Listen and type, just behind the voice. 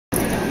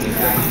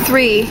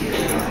3,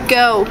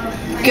 go.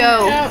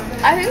 Go. No,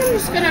 I think I'm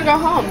just gonna go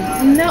home.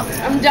 No.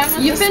 I'm done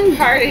with this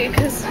party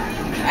because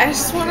I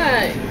just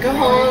wanna go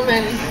home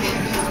and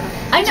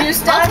I know. do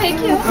stuff. I'll take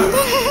you.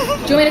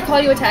 Do you want me to call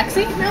you a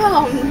taxi?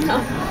 No.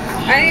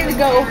 I need to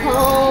go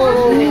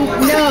home.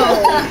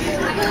 No.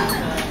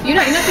 You're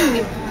not gonna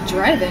be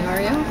driving,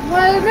 are you?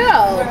 Well,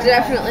 no,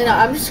 definitely not.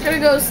 I'm just gonna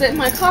go sit in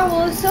my car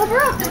while it's sober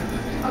up.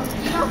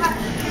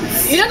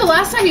 You know, the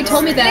last time you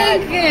told me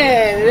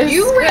that,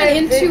 you ran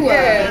into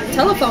a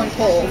telephone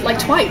pole like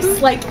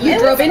twice. Like you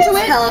drove into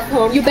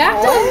it, you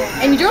backed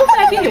up, and you drove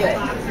back into it.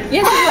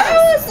 Yes, it was.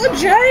 Oh,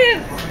 it's a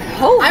giant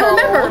hole. I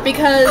remember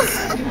because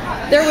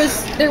there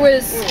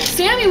was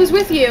Sammy was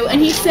with you,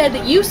 and he said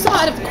that you saw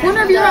out of the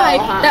corner of your eye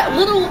that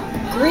little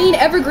green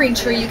evergreen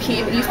tree you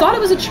keep. You thought it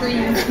was a tree.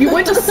 You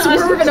went to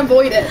swerve and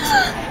avoid it,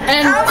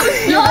 and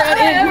you ran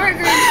in.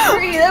 Evergreen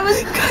tree. That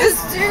was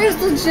a serious,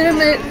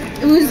 legitimate.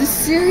 It was a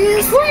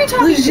serious, Who are you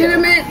talking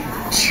legitimate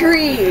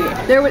tree.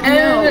 There was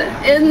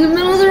in the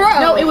middle of the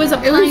road. No, it was a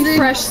pine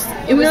fresh.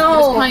 It was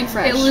pine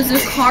fresh. It was a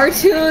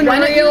cartoon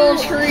real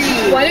tree.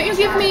 Why don't you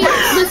give me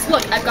this?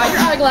 Look, I've got your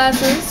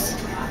eyeglasses.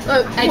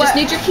 Look, I just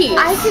need your keys.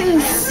 I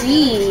can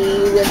see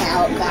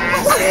without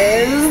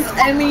glasses.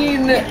 I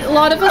mean, a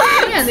lot of us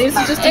can. These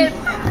are just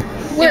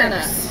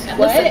works.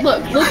 Listen,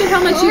 look at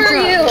how much Who you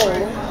are dropped.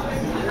 you?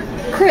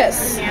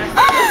 Chris.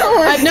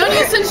 I've known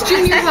you since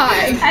junior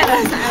high.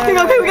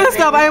 Okay, we gotta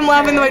stop. I am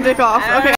laughing my dick off. Okay.